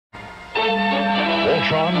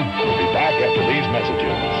Voltron will be back after these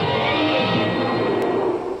messages.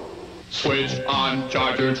 Switch on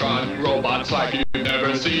Chargertron, robots like you've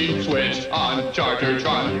never seen. Switch on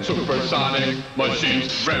Chargertron, supersonic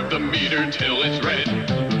machines. Rev the meter till it's red.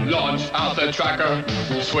 Launch out the tracker.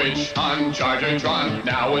 Switch on Chargertron,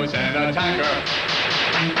 now it's an attacker.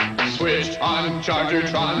 Switch on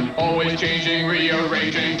Chargertron, always changing,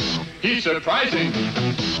 rearranging. He's surprising.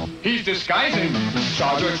 He's disguising.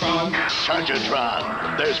 Chargertron.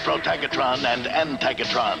 Chargertron. There's Protagatron and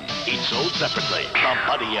Antagatron, each sold separately from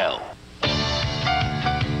Buddy L. A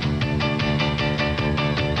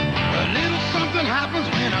little something happens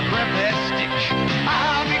when I grab that stick.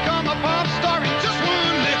 I'll become a pop star in just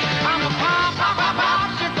one lick. I'm a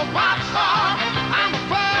popsicle pop star. I'm a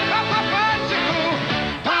popsicle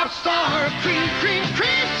pop star.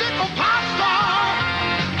 Creamsicle pop star.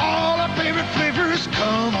 All our favorite flavors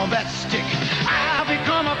come on that stick. I'll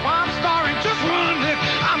become a pop star in just one lick.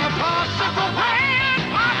 I'm a popsicle pop star.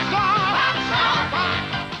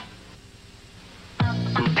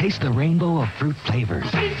 Taste the rainbow of fruit flavors.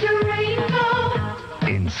 Taste your rainbow.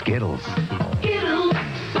 In Skittles. Skittles,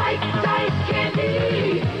 bite-sized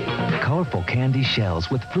candy. Colorful candy shells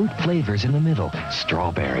with fruit flavors in the middle.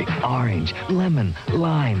 Strawberry, orange, lemon,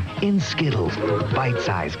 lime. In Skittles.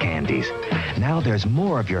 Bite-sized candies. Now there's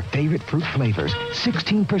more of your favorite fruit flavors.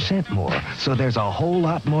 16% more. So there's a whole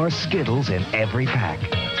lot more Skittles in every pack.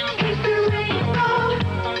 Taste the rainbow.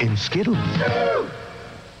 In Skittles.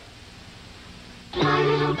 My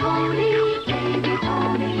little pony, baby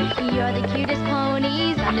pony. You're the cutest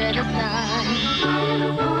ponies under the sun. My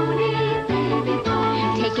little pony, baby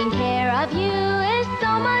pony. Taking care of you is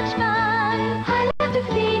so much fun. I love to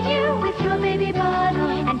feed you with your baby bottle.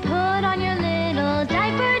 And put on your little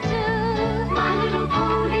diaper too. My little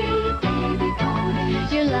pony, baby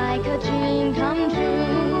pony. You're like a dream come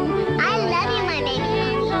true. I love you, my baby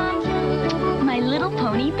Dream come true. My Little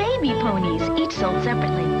Pony baby ponies, each sold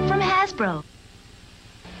separately from Hasbro.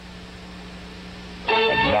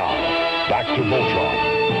 And now, back to Voltron,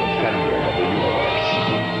 defender of the universe.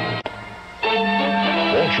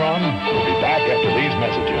 Voltron will be back after these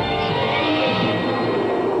messages.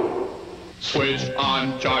 Switch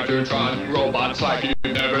on Chargertron, robots like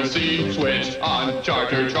you've never seen. Switch on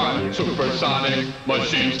Chargertron, supersonic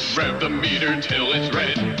machines. Rev the meter till it's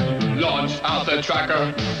red. Launch out the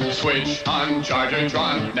tracker. Switch on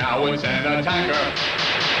Chargertron, now it's an attacker.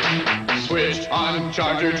 Switch on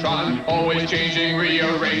Chargertron, always changing,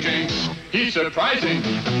 rearranging. He's surprising.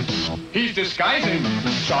 He's disguising.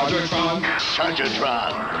 Chargertron.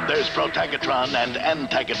 Chargertron. There's Protagatron and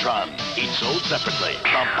Antagatron, each sold separately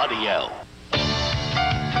from Buddy L.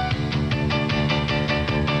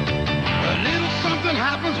 A little something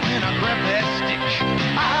happens when I grab that stick.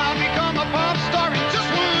 I'll become a pop star in just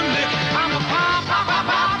one lick. I'm a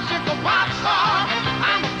popsicle pop star.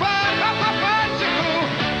 I'm a popsicle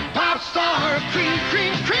pop star.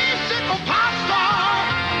 Creamsicle pop star.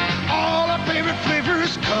 All our favorite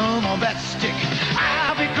flavors come on that stick.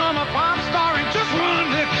 I'll become a pop star in just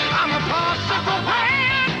one lick. I'm a popsicle pop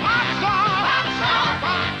star.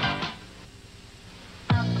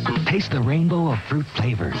 Taste the rainbow of fruit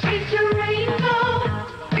flavors. Taste your rainbow.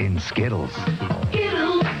 In Skittles.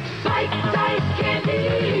 Skittles, bite-sized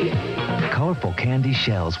candy. Colorful candy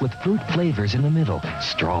shells with fruit flavors in the middle.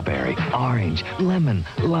 Strawberry, orange, lemon,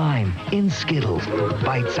 lime. In Skittles.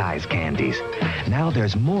 Bite-sized candies. Now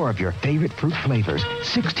there's more of your favorite fruit flavors.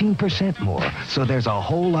 16% more. So there's a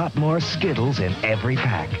whole lot more Skittles in every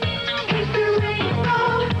pack. Taste the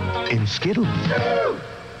rainbow. In Skittles.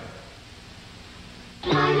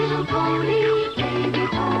 My little pony, baby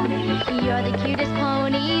pony. You're the cutest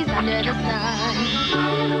ponies under the sun.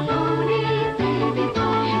 My little pony, baby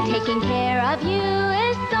pony. Taking care of you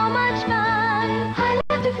is so much fun. I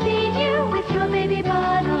love to feed you with your baby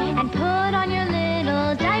bottle. And put on your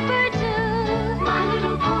little diaper too. My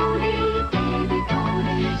little pony, baby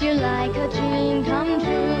pony. You're like a dream come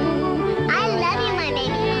true. I love you, my baby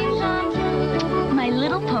Dream come true. My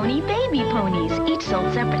Little Pony baby ponies, each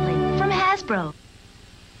sold separately from Hasbro.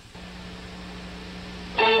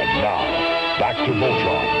 And now, back to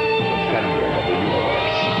Voltron, defender of the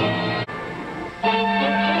universe.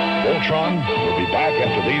 Voltron will be back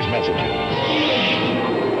after these messages.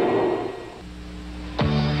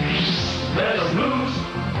 Let 'em loose,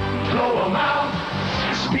 blow 'em out.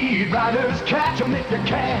 Speed riders, catch 'em if you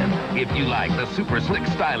can. If you like the super slick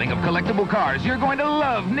styling of collectible cars, you're going to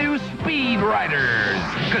love new Speed Riders.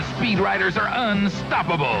 Because Speed Riders are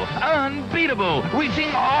unstoppable, unbeatable, reaching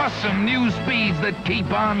awesome new speeds that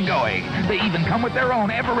keep on going. They even come with their own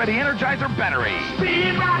ever-ready Energizer battery.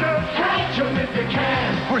 Speed riders, catch 'em if you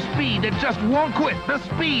can. For Speed speed that just won't quit. The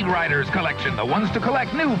Speed Riders collection, the ones to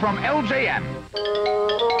collect new from LJN.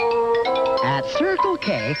 At Circle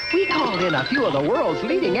K, we called in a few of the world's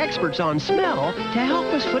leading experts on smell to help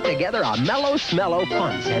us put together a Mellow Smello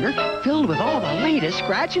Fun Center filled with all the latest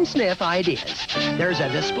scratch and sniff ideas. There's a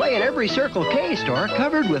display in every Circle K store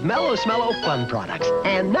covered with Mellow Smello Fun products.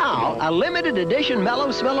 And now, a limited edition Mellow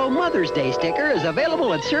Smello Mother's Day sticker is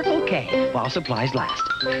available at Circle K while supplies last.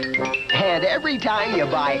 And every time you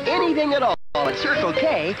buy anything at all at Circle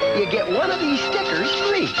K, you get one of these stickers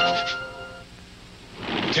free.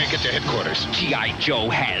 Take it to headquarters. G.I. Joe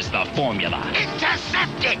has the formula.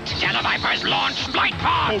 Intercept it! Yellow Vipers launch flight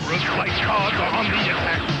pods! Cobra's flight pods are on the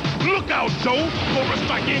attack. Look out, Joe! Cobra's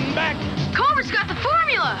striking back! Cobra's got the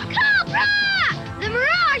formula! Cobra! The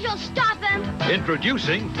Mirage will stop him!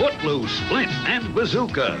 Introducing Footloose, Splint, and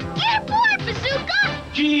Bazooka. Get aboard, Bazooka!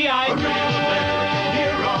 G.I.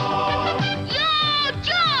 Joe, Yo,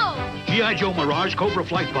 Joe! G.I. Joe Mirage, Cobra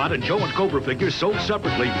Flight Pod, and Joe and Cobra figures sold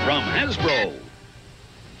separately from Hasbro.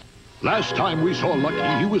 Last time we saw Lucky,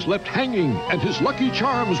 he was left hanging, and his Lucky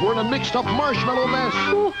Charms were in a mixed-up marshmallow mess.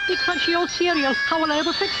 Oh, the crunchy old cereal. How will I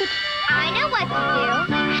ever fix it? I know what to do.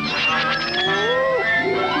 Pink heart!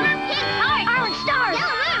 Orange stars!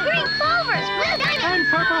 Yellow moon! Green clovers! Blue diamonds! and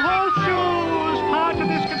purple horseshoes! Part of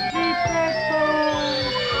this complete puzzle!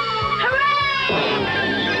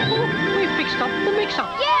 Hooray! We fixed up the mix-up.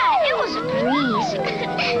 Yeah, it was a breeze.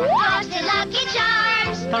 Frosted Lucky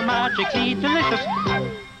Charms! They're magically delicious.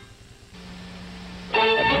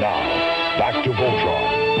 And now, back to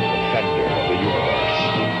Voltron, defender of the universe.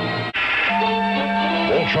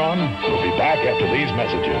 Voltron will be back after these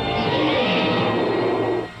messages.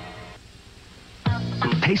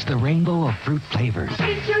 Taste the rainbow of fruit flavors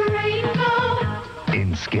It's a rainbow.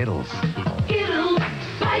 in Skittles. Skittles,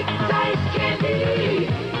 bite-sized candy.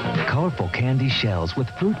 Colorful candy shells with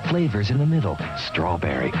fruit flavors in the middle.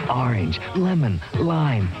 Strawberry, orange, lemon,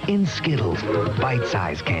 lime in Skittles.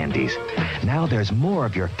 Bite-sized candies. Now there's more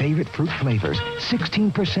of your favorite fruit flavors.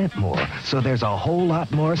 16% more. So there's a whole lot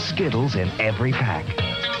more Skittles in every pack.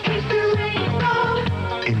 It's a rainbow.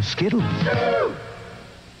 In Skittles.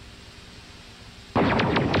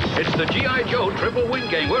 It's the G.I. Joe Triple Win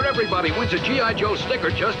Game, where everybody wins a G.I. Joe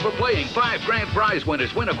sticker just for playing. 5 grand prize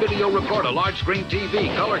winners win a video recorder, large screen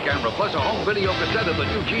TV, color camera, plus a home video cassette of the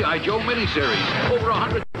new G.I. Joe miniseries. Over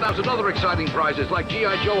 100,000 other exciting prizes like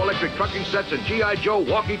G.I. Joe electric trucking sets and G.I. Joe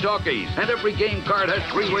walkie-talkies. And every game card has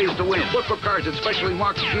 3 ways to win. Look for cards in specially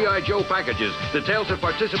marked G.I. Joe packages. Details at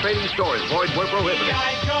participating stores. Void where prohibited.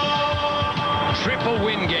 Triple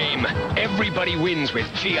Win Game. Everybody wins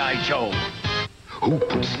with G.I. Joe. Who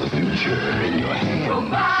puts the future in your hands?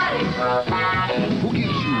 Robotics. Who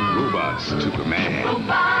gives you robots to command?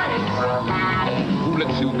 Robotics. Who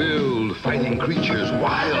lets you build fighting creatures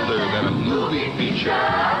wilder than a movie feature?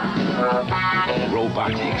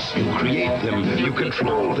 Robotics. You create them. You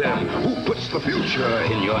control them. Who puts the future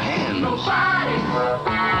in your hands?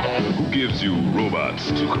 Robotics. Who gives you robots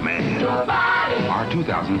to command? Robotics.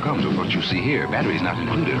 R2000 comes with what you see here. Batteries not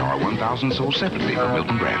included. R1000 sold separately from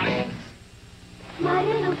Milton Bradley. My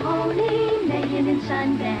Little Pony, Megan and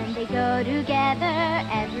Sundan, they go together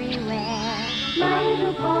everywhere. My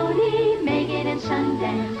Little Pony, Megan and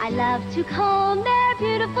Sundan, I love to comb their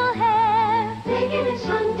beautiful hair. Megan and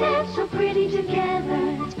Sundan, so pretty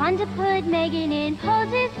together. It's fun to put Megan in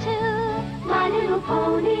poses too. My Little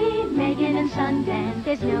Pony, Megan and Sundan,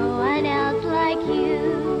 there's no one else like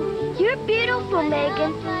you. You're beautiful,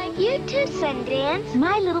 Megan. You too, Sundance.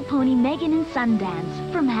 My Little Pony, Megan and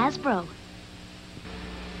Sundance from Hasbro.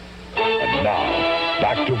 And now,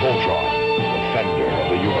 back to Voltron, defender of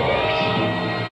the universe.